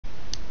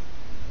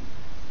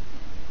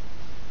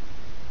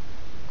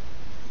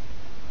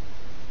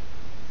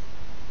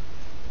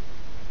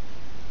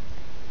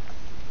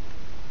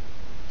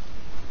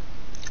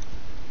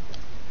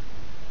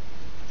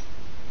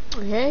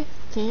Okay,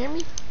 can you hear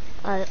me?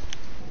 Alright.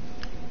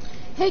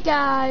 Hey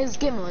guys,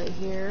 Gimlet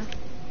here.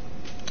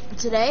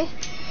 Today,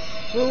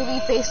 we will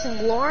be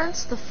facing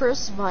Laurence, the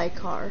first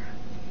vicar.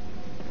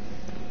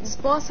 This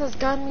boss has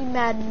gotten me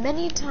mad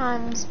many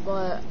times,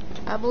 but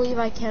I believe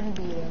I can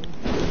beat him.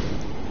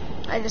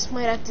 I just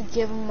might have to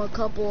give him a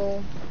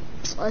couple,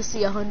 let's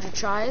see, 100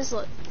 tries.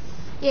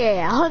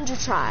 Yeah, 100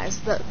 tries.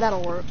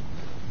 That'll work.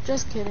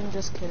 Just kidding,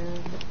 just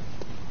kidding.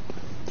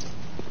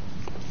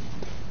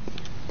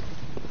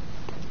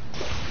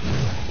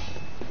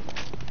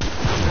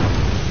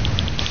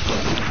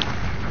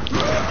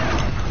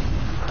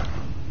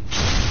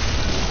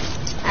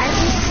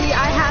 As you see,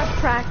 I have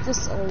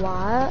practiced a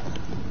lot.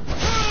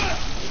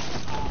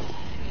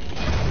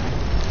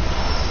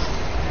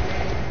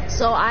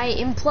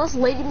 And plus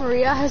Lady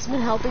Maria has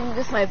been helping me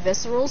with my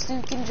viscerals, so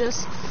you can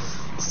just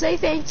say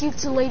thank you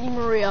to Lady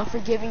Maria for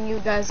giving you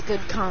guys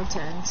good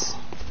content.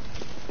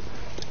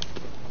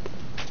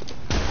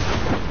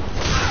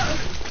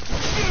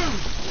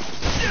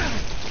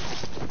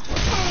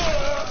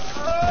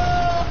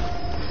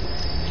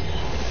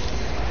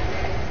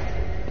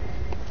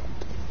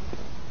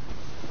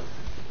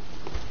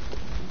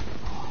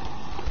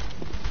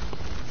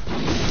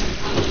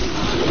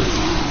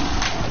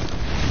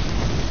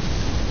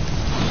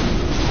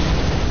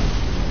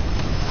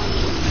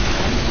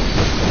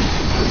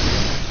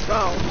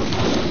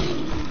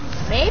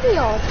 Maybe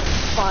I'll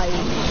fight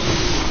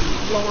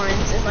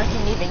Laurence if I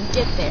can even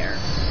get there.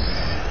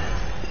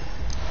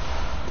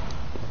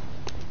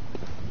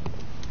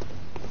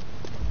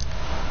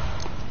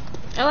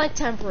 I like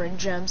tempering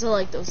gems. I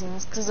like those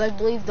ones because I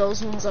believe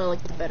those ones are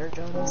like the better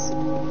gems.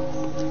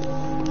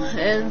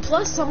 And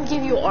plus some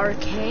give you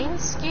arcane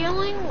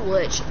scaling,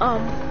 which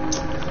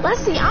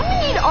let's see, I'm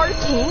gonna need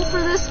arcane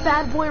for this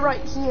bad boy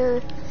right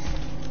here.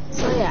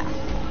 So yeah.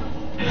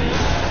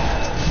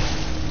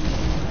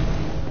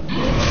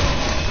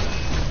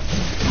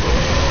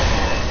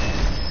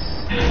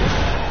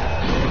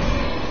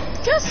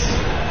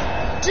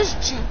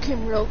 Just juke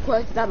him real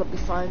quick, that'll be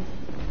fine.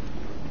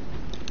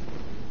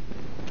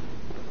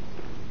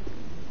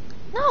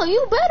 No,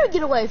 you better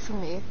get away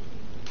from me.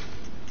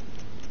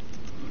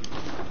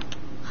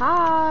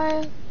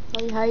 Hi.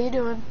 How you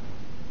doing?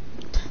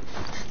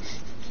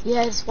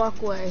 Yeah, just walk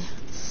away.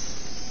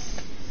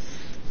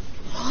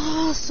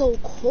 Oh, so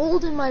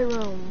cold in my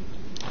room.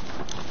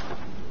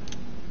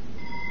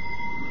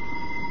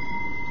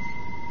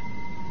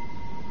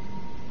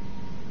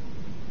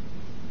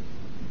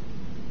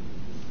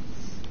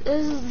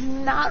 This is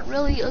not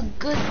really a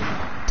good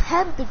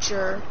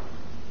temperature.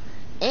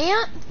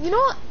 And you know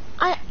what?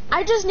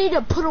 I just need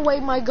to put away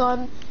my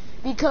gun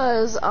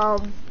because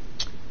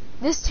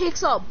this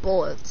takes out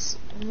bullets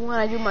when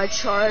I do my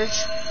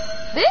charge.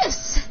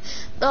 This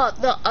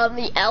the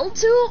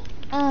L2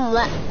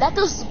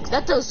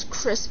 that does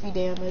crispy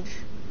damage.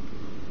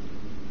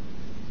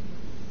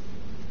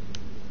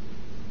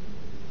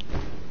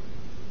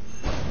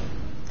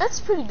 That's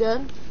pretty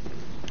good.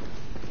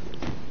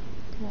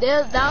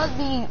 That would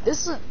be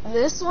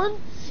this one.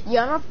 The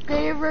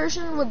unupgraded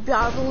version would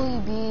probably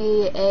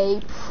be a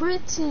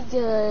pretty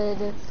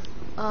good.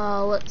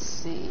 Let's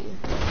see.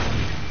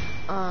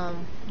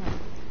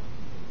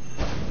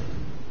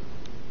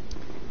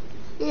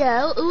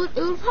 Yeah, it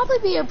would probably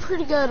be a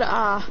pretty good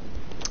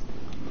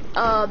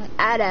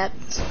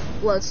adept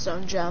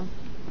bloodstone gem,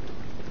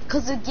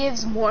 cause it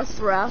gives more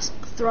thrust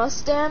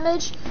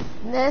damage.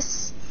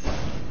 This.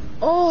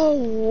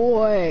 Oh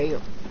wait.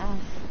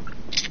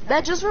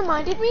 That just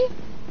reminded me,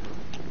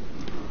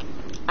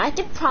 I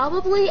could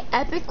probably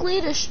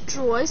epically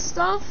destroy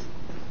stuff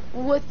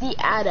with the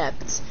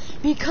adepts,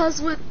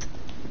 because look,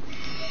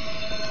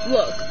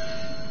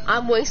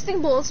 I'm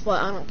wasting bullets,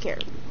 but I don't care.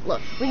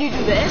 Look, when you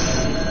do this,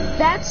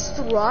 that's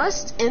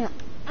thrust, and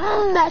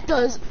that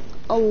does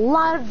a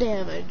lot of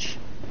damage.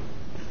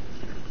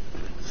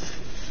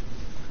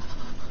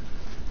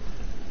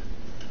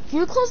 Can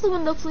you close the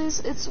window, please?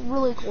 It's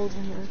really cold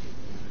in here.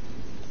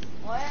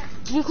 What?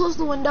 Can you close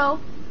the window?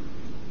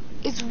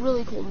 It's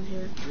really cold in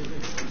here.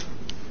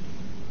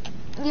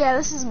 Yeah,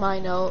 this is my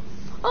note.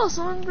 Oh,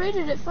 someone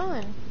rated it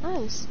fine.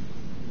 Nice.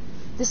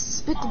 This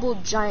despicable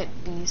giant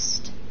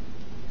beast.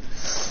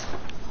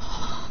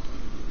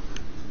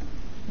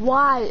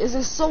 Why is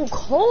it so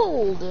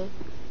cold?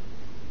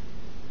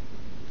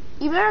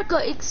 America,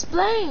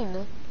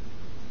 explain.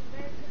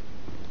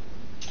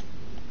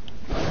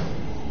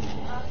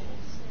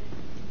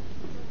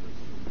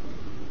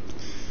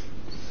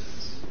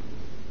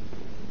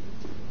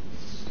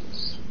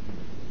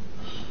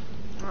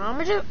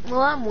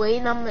 While I'm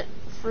waiting,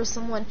 for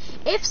someone,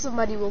 if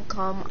somebody will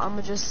come, I'm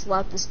gonna just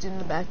slap this dude in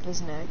the back of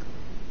his neck.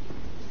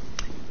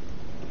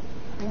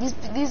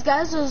 These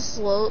guys are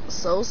slow,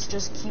 so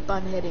just keep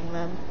on hitting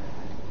them.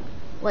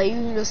 Like, you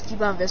can just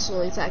keep on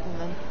viscerally attacking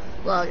them.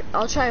 Look,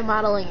 I'll try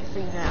modeling it for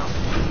you now.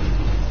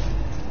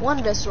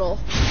 One visceral.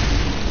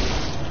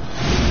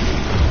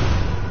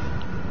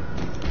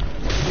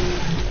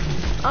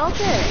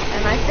 Okay,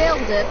 and I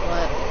failed it,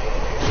 but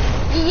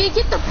You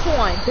get the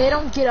point. They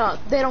don't get up.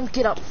 They don't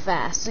get up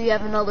fast, so you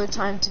have another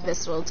time to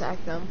visceral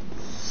attack them.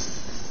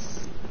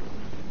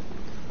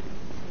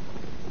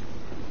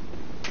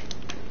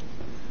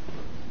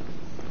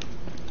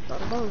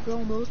 Thought about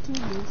going both too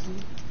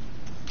busy.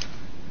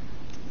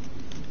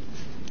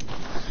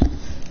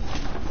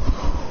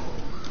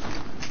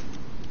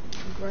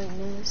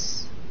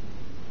 Brightness.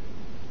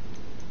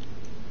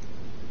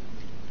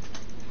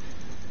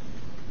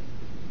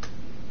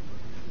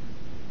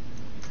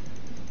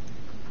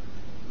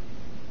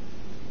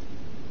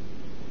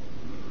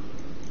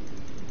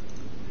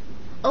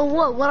 Oh,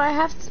 what? What I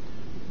have to?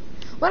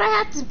 What I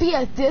have to be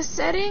at this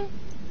setting?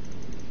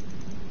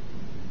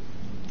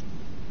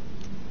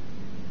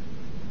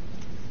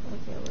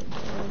 Okay, we're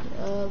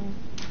good.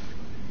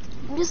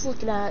 I'm just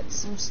looking at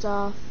some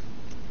stuff.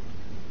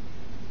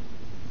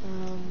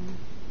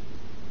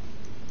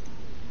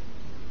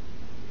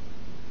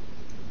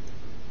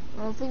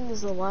 I don't think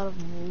there's a lot of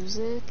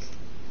music.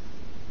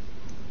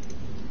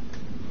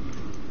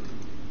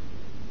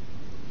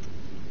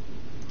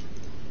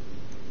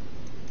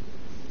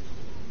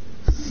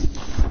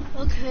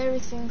 Okay,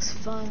 everything's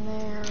fine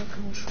there.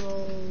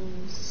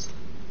 Controls.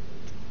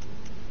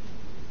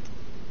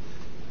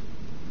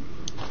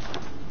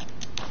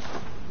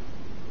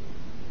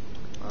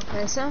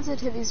 Okay,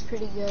 sensitivity's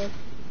pretty good.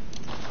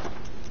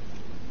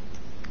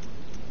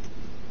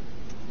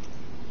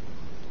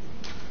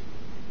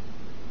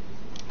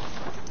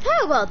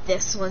 How about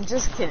this one?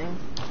 Just kidding.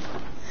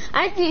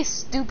 I'd be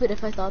stupid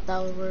if I thought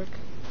that would work.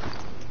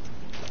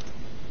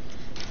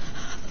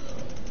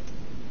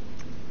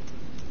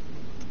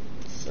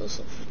 It feels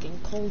so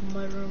freaking cold in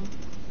my room.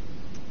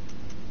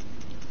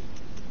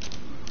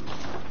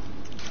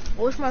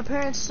 I wish my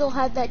parents still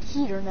had that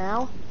heater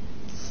now.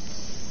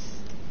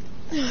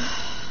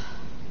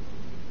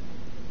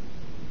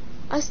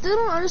 I still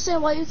don't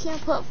understand why you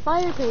can't put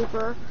fire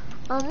paper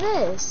on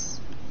this.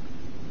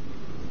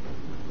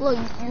 Look,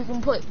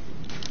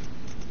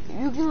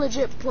 you can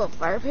legit put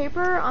fire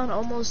paper on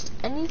almost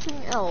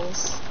anything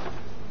else.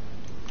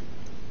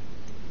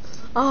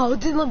 Oh,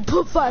 didn't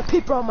put fire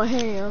paper on my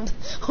hand.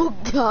 Oh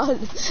god,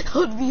 that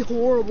would be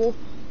horrible.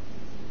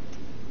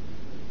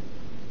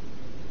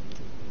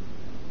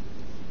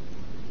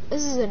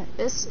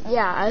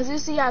 Yeah, as you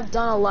see, I've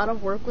done a lot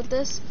of work with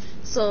this.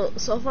 So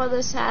far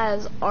this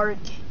has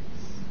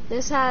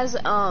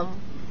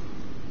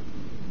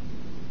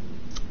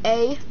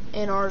A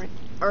in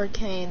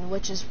arcane,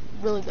 which is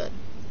really good,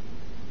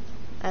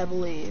 I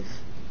believe.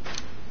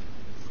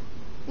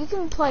 You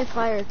can apply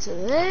fire to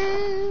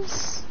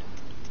this.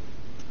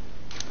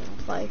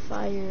 Apply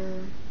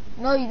fire.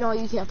 No,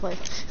 you can't apply.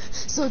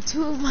 So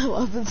 2 of my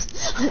weapons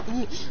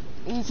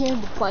you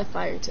can't apply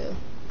fire to.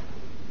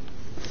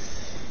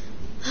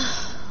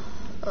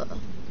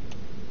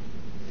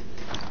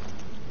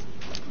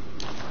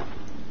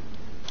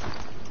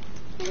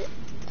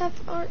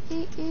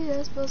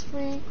 F-R-E-E, spells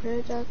free,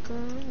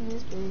 credit.com,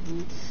 yes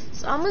baby.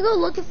 So I'm gonna go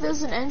look if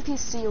there's an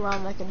NPC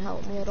around that can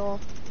help me at all.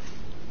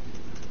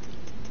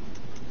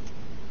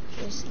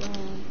 Just give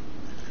me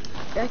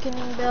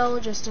beckoning bell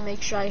just to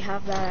make sure I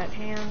have that at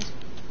hand.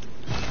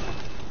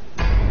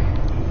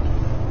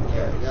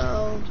 There we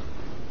go.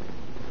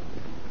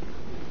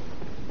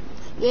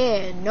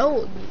 Yeah,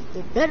 no,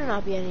 there better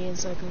not be any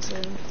inside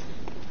concern.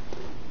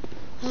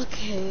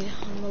 Okay,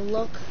 I'm gonna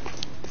look.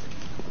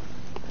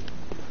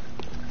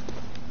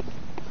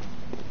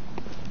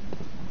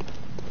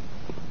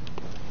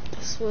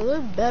 So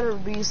there better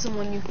be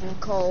someone you can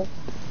call.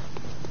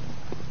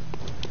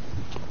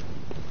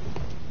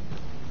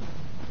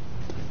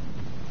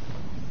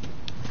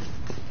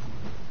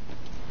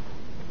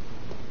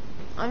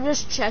 I'm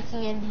just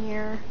checking in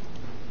here.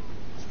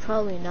 It's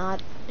probably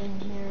not in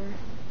here.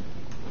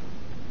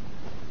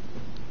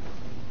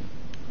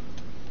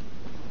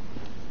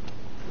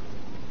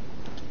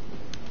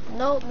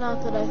 Nope,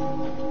 not that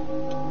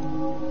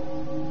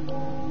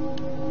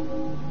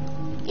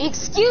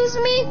Excuse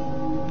me?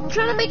 I'm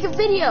trying to make a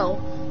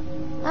video.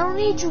 I don't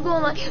need you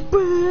going like, I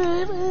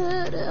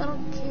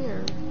don't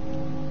care.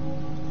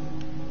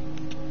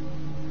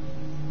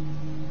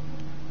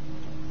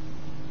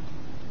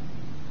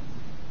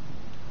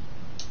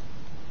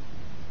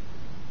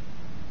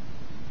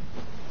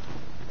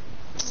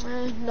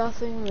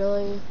 Nothing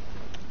really.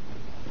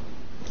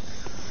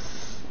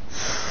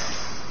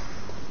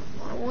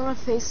 I want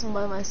to face him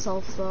by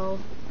myself though.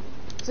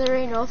 Because I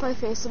already know if I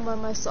face him by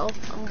myself,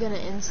 I'm going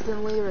to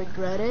instantly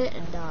regret it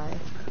and die.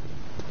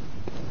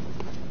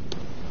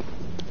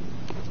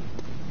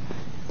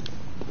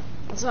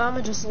 So I'm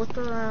going to just look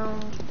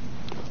around.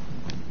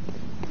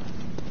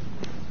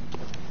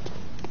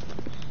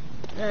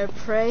 And I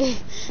pray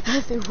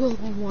that there will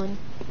be one.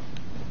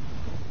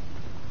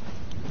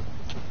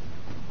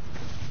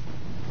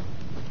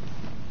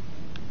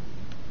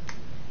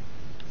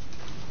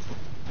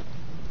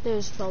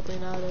 There's probably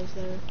not, is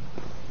there?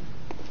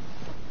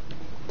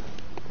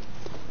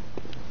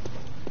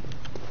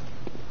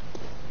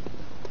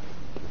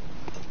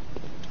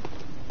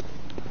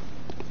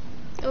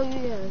 Oh,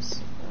 you guys.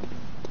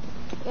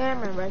 Yeah, I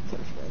remember. I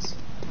killed you guys.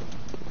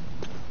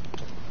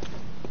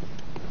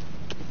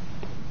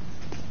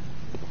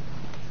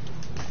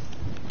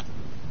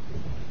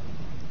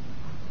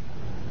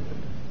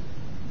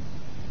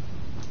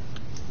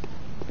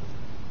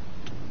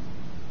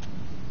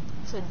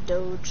 to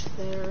dodge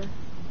there.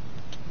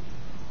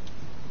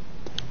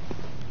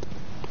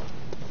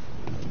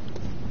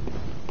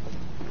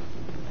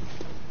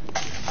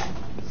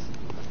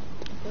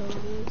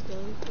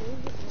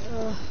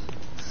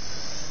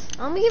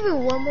 I'm gonna give it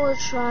one more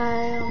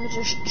try. I'm gonna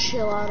just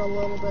chill out a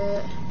little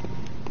bit.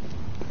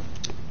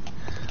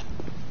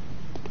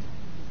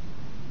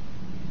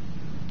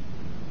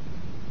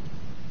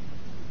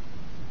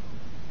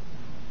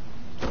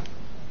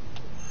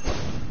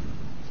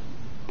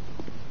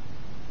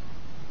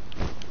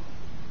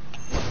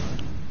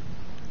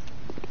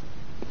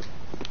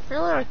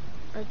 Really,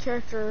 our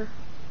character.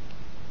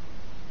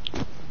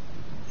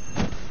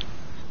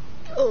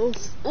 Oh,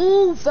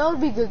 that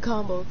would be a good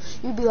combo.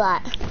 You'd be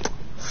like,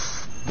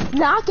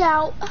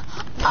 knockout,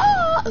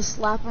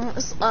 slap them.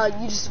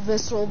 You just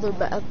visceral the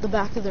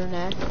back of their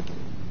neck.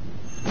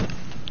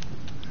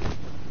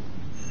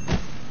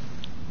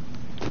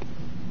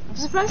 I'm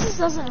surprised this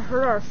doesn't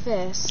hurt our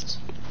fist.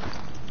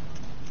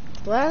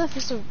 Do I have the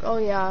fist of? Oh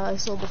yeah, I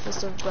sold the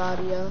fist of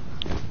Gradia.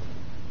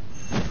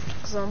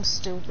 Cause I'm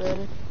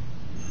stupid.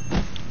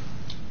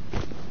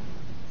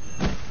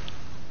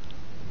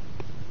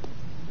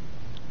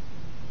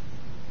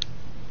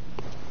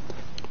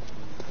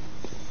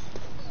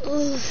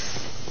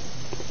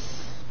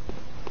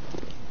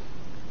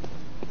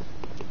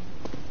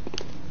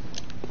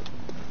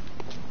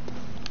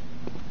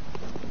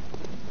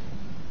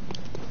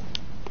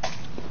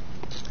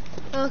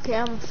 Okay,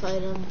 I'm gonna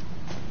fight him.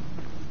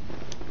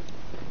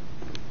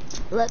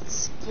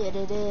 Let's get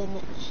it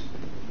in.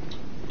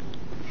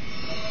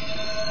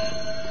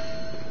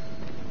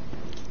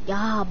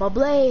 Yeah, my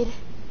blade.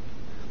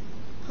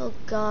 Oh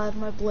god,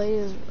 my blade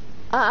is...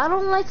 I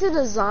don't like the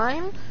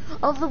design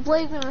of the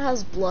blade when it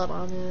has blood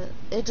on it.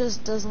 It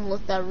just doesn't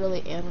look that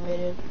really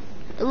animated.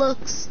 It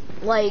looks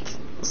like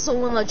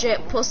someone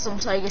legit put some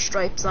tiger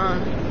stripes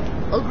on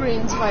a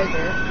green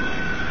tiger.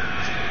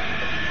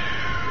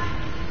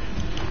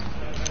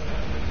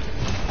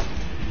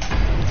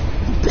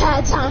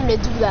 Bad time to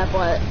do that,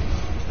 but...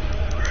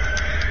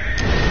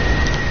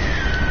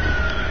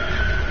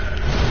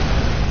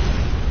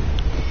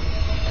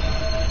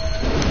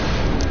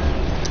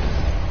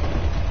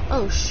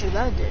 Oh shoot,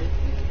 I did.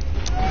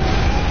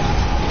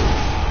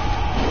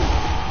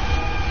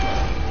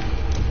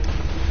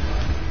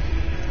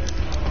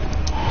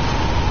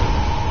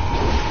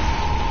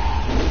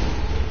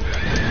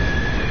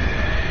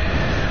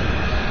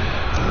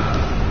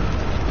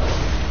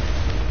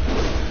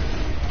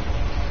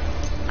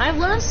 I've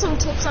learned some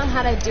tips on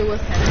how to deal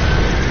with him.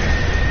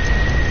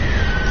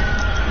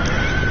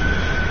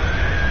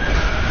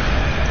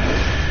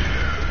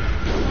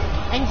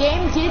 And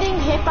getting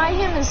hit by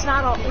him is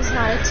not a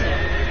tip.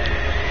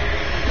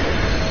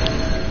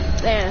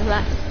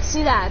 There,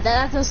 see that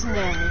does some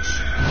damage.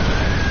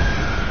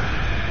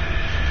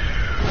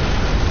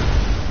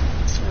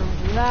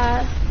 I'll do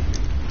that.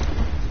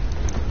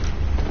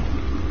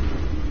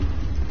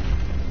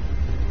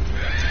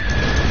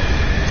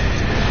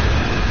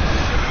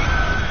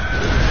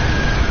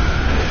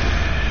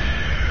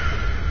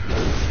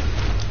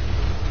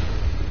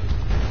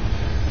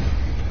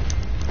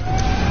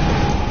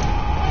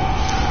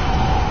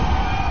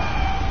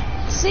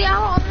 See, I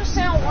don't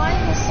understand why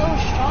he's so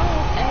strong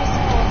with every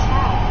single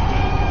attack.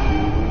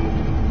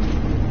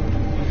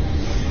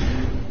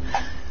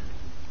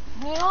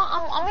 You know,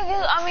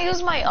 I'm gonna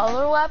use my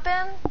other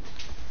weapon.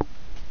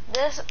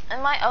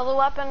 My other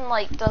weapon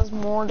like does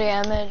more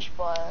damage,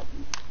 but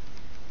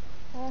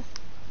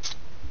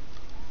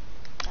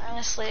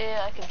honestly,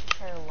 I could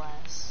care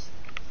less.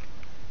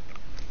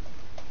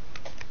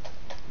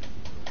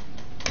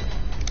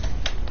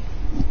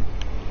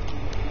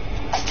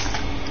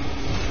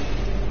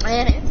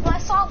 And it's my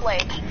saw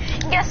blade.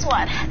 Guess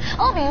what?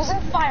 I'll be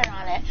using fire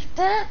on it.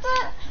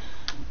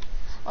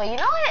 Well, you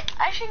know what?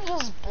 I should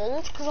use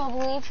bolt because I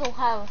believe he'll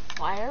have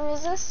fire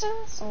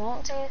resistance,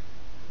 won't he?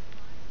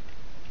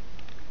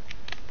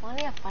 Why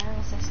do you have fire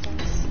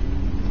resistance?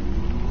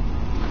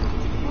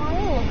 Well, I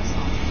need to look this up.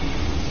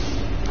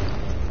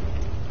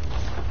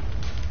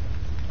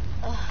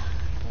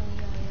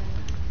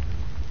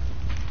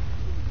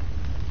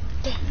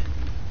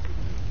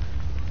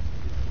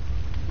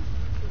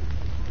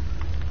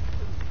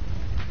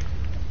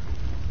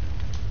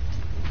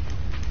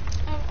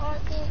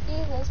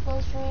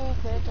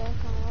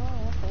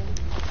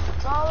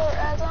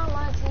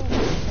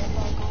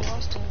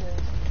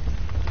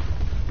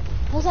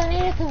 Plus I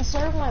need to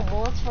conserve my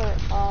bullets for,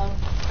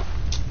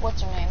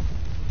 what's her name?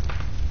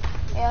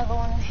 Yeah, the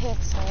one who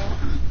hates me.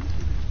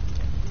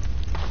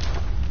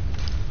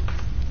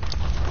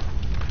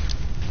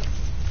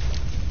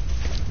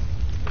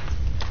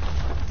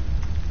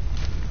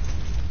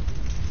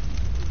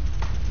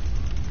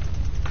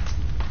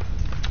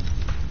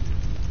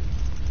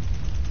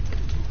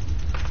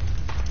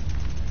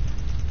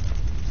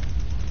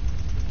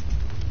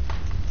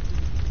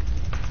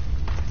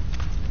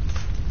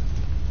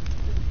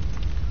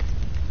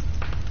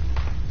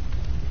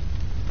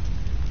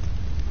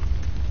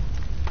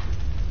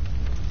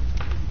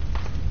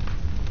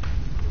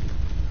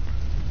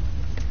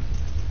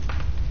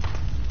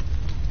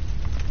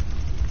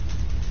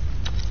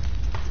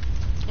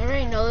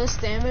 lowest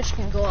damage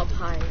can go up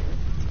higher.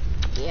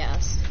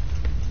 Yes.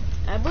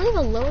 I believe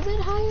a little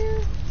bit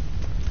higher?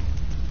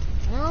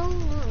 No,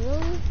 not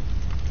really.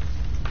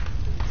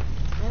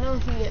 I know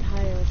it can get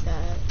higher with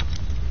that.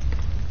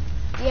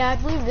 Yeah, I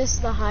believe this is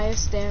the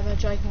highest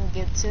damage I can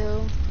get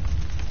to.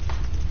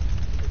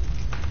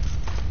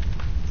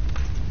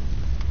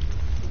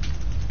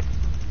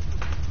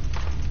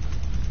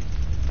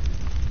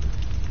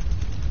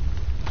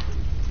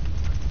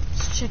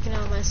 Just checking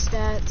out my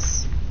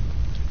stats.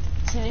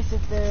 Seeing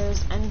if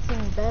there's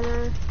anything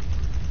better.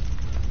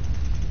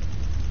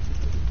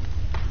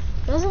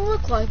 Doesn't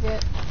look like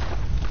it.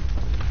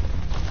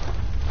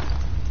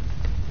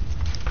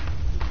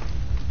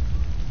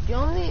 The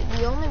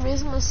only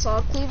reason the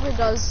Saw Cleaver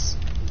does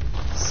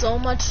so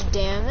much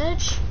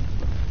damage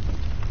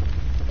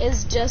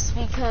is just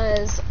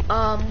because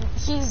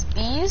he's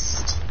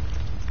beast,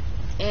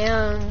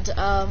 and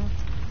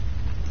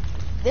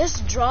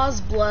this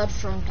draws blood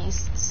from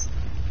beasts,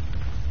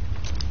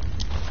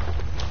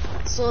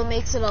 so it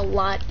makes it a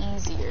lot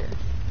easier.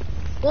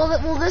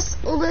 This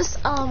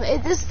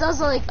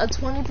does like a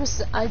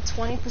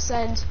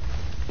 20%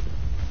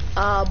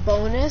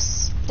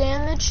 bonus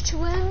damage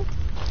to him.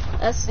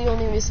 That's the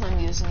only reason I'm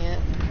using it.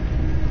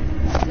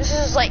 This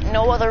is like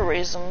no other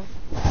reason.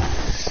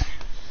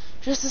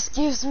 Just this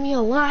gives me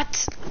a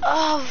lot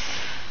of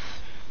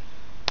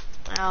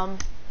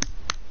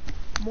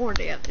more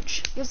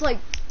damage. It gives like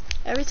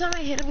every time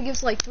I hit him, it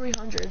gives like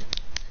 300.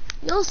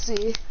 You'll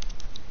see.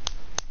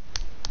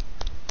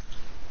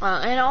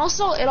 And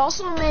also, it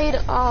also made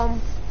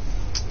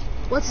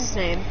what's his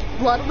name?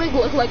 Bloodwig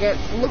look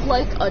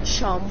like a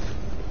chump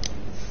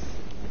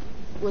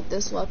with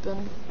this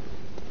weapon.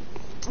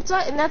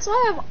 That's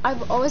why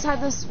I've always had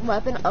this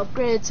weapon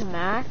upgraded to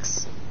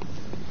max.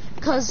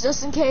 Cause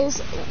just in case,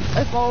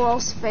 if all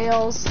else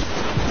fails,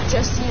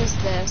 just use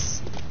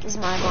this. Is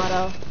my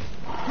motto.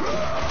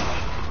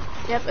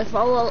 Yep. If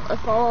all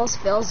else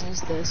fails,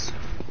 use this.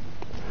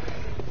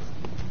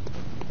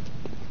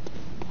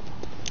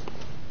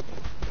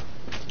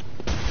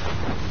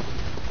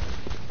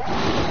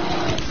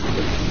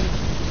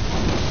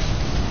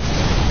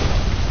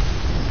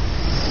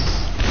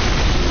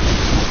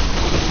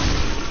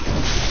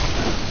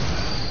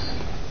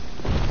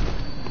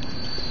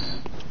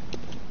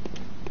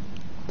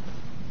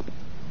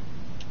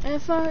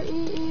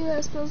 F-R-E-E,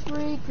 that spells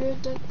free,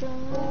 grid deck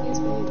drawing, yes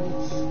baby.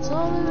 So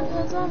all the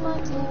heads on my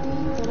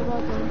TV, thought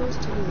about numbers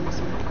too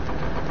easy.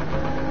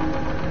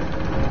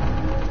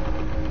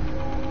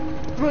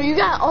 Bro, you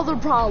got other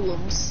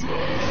problems.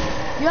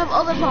 You have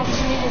other problems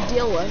you need to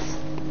deal with.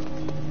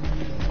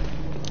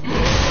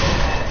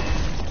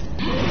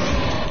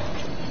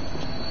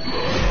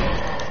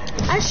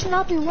 I should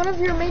not be one of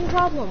your main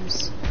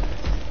problems.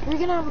 You're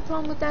gonna have a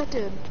problem with that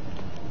dude.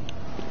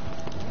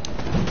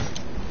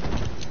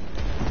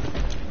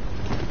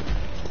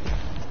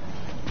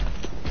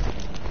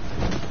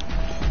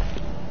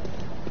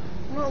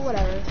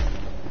 Whatever.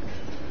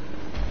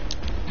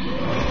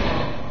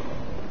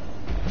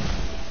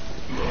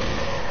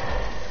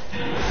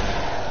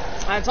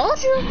 I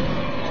told you.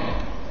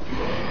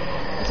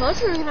 I told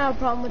you we were gonna have a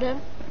problem with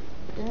him.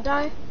 Didn't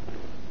I?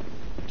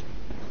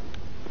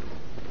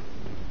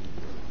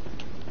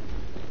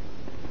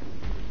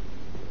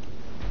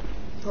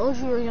 Told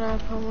you we were gonna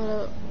have a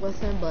problem with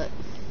him, but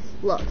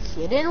look,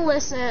 you didn't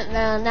listen.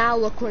 Now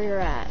look where you're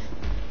at.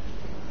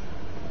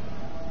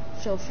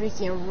 So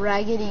freaking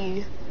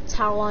raggedy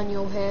towel on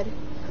your head.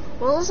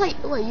 Well, it looks like,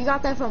 wait, you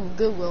got that from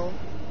Goodwill.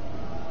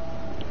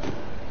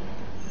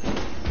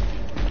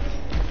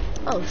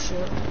 Oh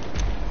shit.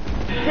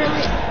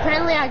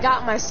 Apparently I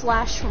got my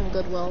slash from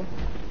Goodwill.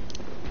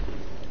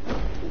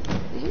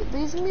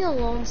 Leave me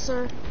alone,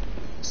 sir.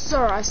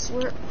 Sir, I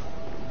swear.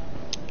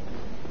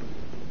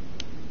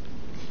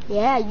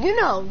 Yeah, you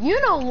know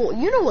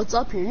what's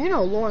up here. You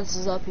know Laurence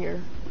is up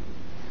here.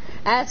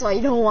 That's why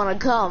you don't want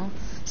to come.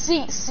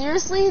 See,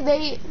 seriously,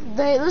 there's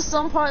just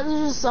some parts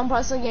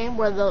of the game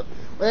where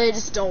they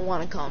just don't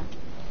want to come,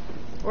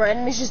 where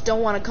enemies just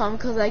don't want to come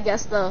because I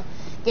guess the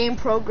game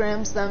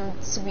programs them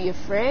to be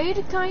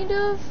afraid, kind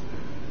of.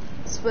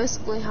 It's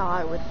basically how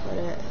I would put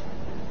it.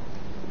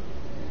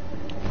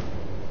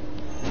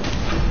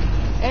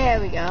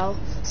 There we go.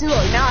 See,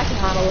 look, now I can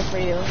model it for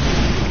you.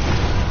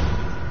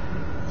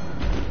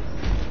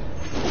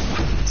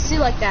 See,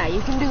 like that, you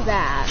can do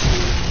that.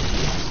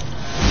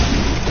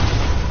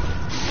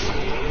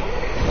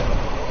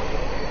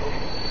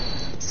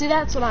 See,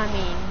 that's what I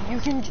mean. You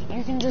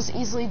can just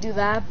easily do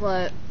that,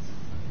 but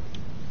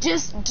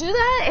just do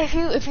that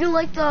if you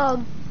like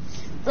the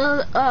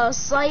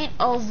sight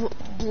of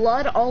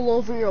blood all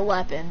over your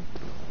weapon.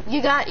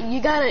 You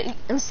gotta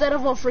instead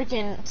of a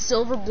freaking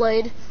silver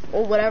blade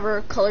or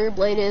whatever color your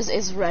blade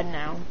is red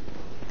now.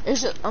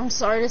 It's just, I'm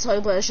sorry to tell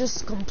you, but it's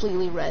just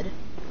completely red.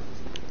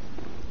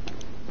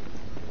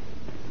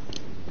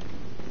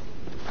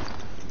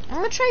 I'm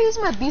gonna try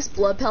using my beast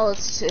blood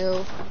pellets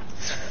too.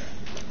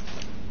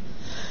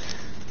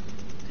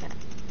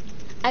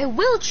 I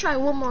will try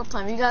one more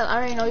time. You guys, I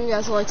already know you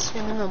guys are like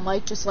screaming the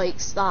mic, just like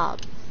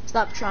stop.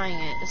 Stop trying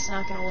it. It's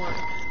not gonna work.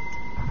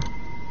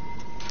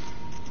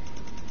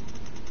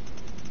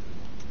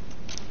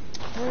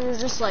 They're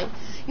just like,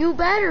 you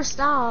better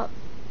stop.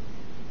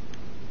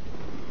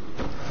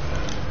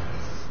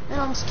 And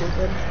I'm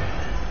stupid.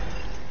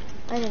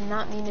 I did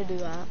not mean to do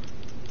that.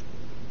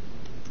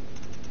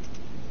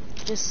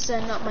 Just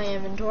setting up my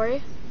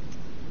inventory.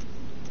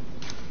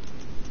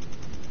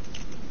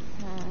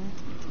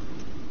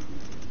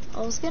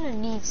 I was gonna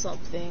need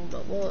something,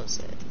 but what was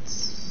it?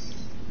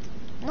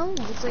 No,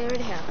 looks like I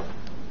already have it.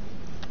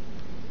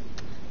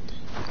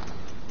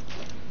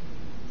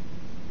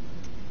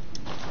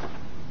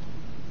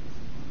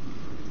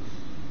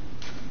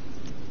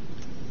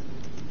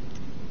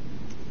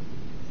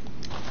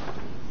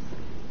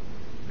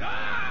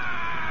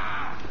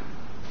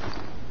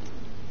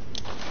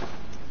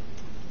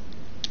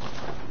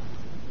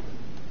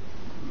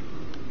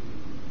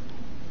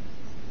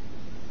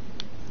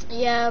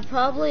 Yeah,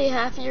 probably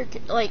half of your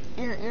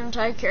your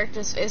entire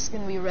character's face is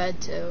gonna be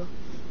red too.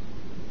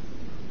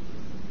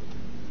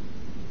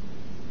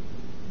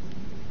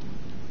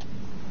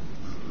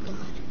 God.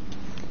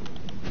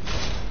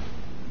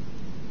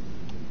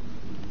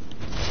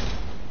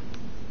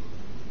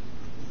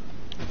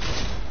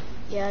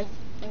 Yeah,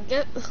 I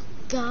get.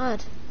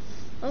 God,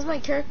 why is my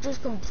character's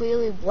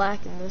completely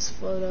black in this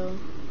photo?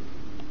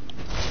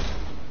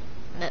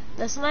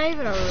 That's not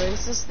even a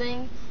racist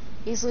thing.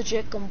 He's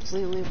legit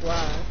completely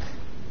black.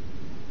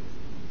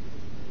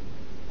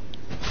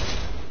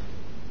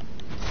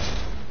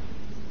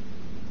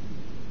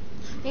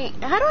 Hey,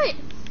 how do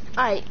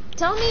I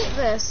tell me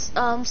this,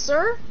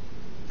 sir?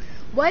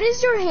 Why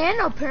does your hand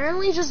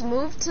apparently just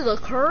move to the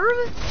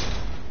curve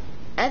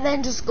and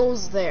then just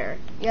goes there?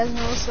 You guys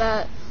notice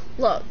that?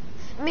 Look,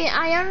 I mean,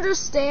 I don't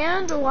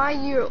understand why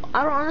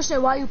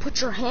you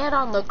put your hand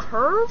on the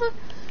curve,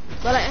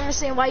 but I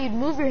understand why you'd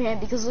move your hand,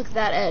 because look at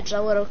that edge. I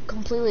would have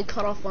completely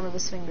cut off one of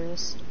his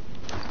fingers.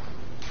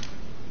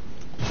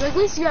 So at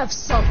least you have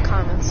some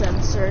common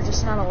sense, sir,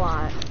 just not a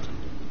lot.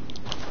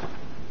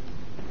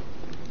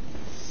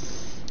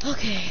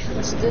 Okay,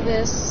 let's do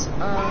this.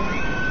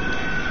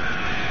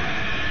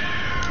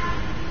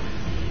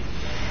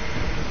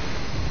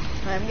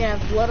 I'm gonna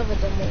have blood of a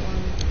double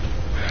one.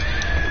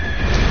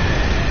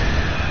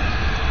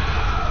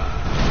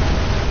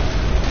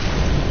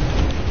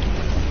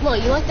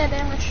 Look, you like that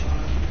damage?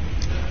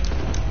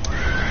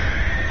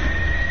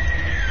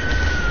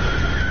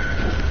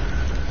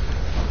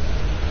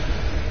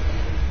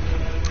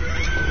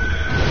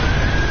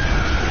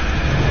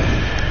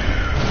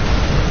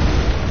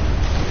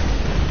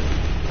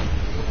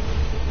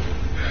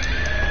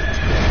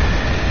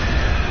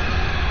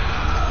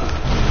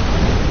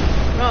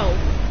 Bro,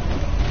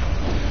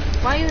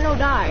 why you no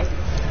die?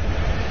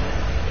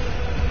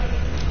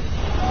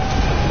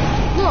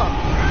 Look.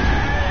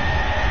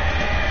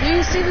 Do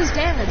you see this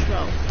damage,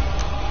 bro?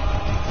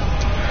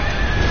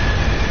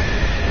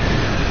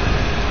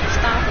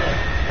 Stop it.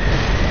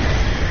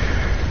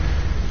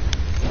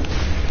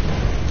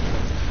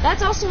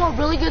 That's also a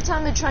really good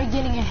time to try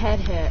getting a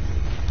head hit.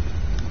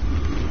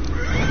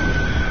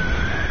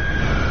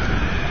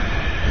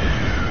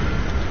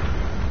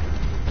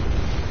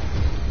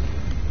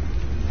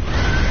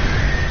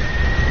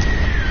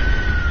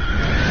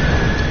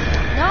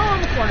 Now I'm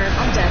in the corner.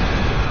 I'm dead.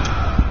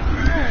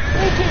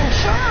 Freaking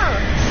sure.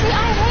 See,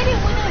 I hate it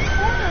when it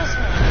corners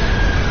me.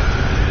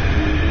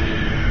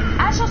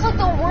 That's just like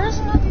the worst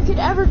move you could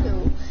ever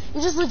do.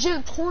 He just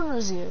legit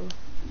corners you.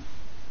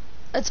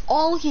 That's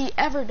all he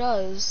ever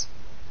does.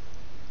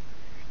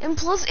 And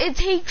plus, it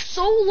takes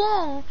so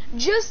long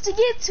just to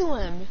get to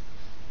him.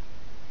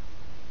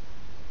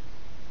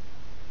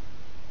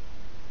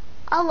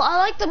 I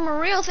like the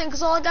Mario thing,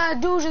 because all I gotta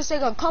do is just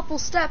take a couple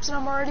steps and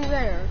I'm already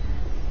there.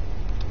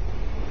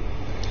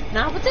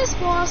 Not with this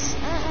boss.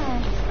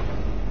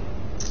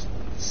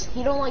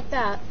 He don't like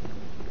that.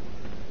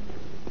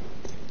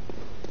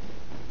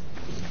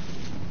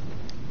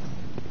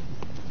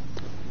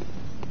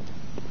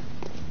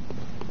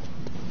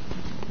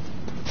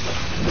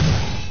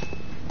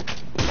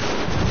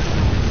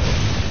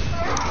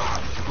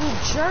 You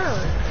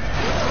jerk.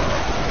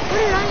 What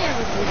did I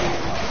ever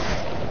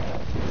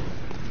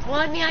do? Well,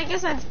 I mean, I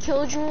guess I've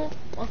killed you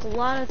like a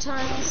lot of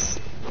times,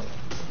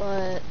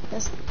 but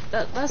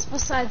that's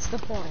besides the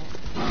point.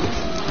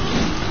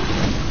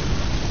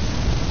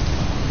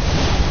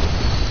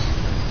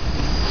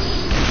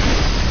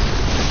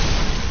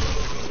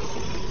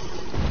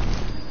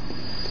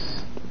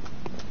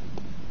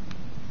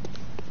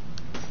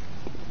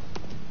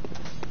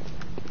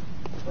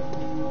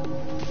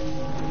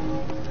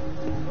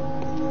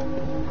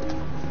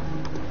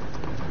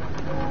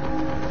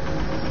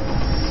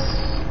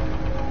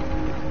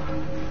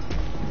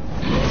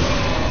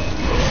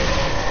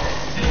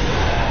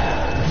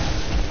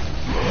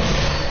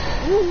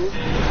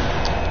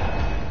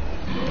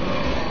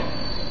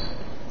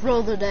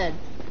 Bro, they're dead.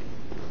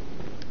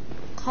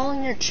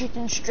 Calling your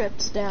chicken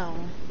strips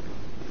down.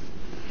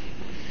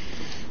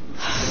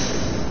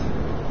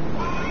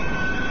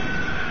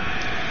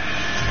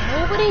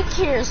 Nobody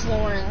cares,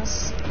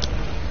 Laurence.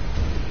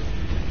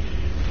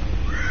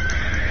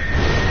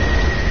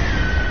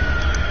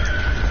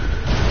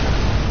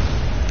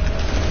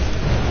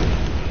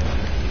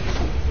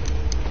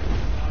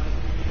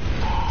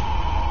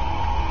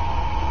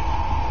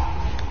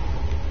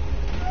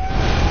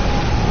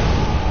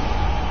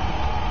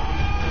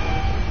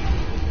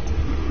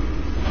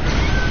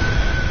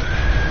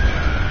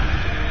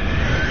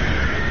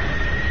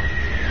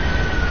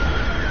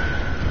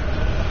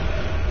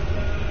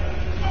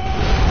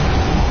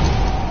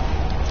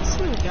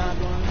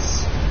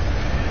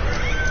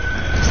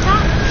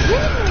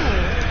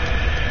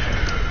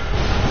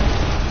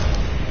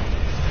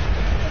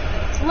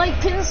 like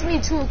pins me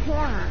to a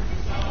corner.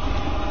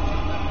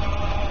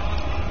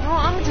 No,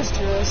 I'm gonna just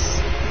do this.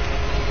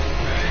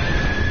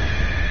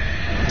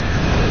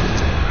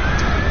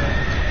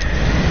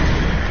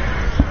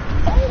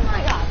 Oh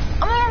my god,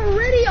 I'm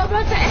already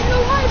about to end the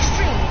live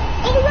stream.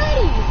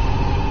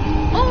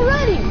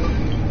 Already.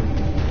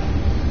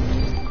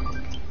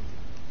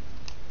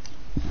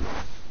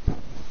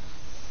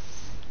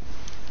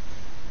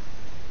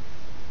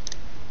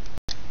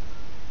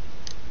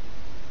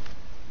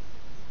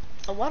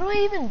 Why do I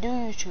even do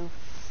YouTube?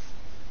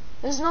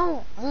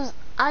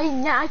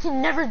 I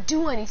can never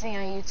do anything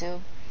on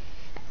YouTube.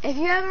 If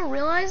you haven't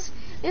realized,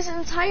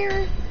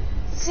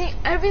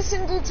 every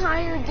single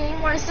entire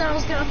game where I said I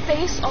was gonna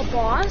face a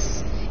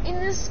boss in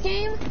this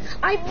game,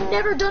 I've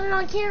never done it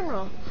on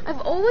camera.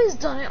 I've always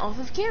done it off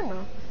of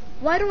camera.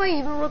 Why do I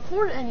even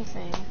record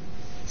anything?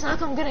 It's not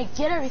like I'm gonna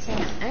get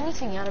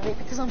anything out of it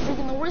because I'm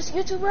freaking the worst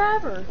YouTuber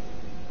ever.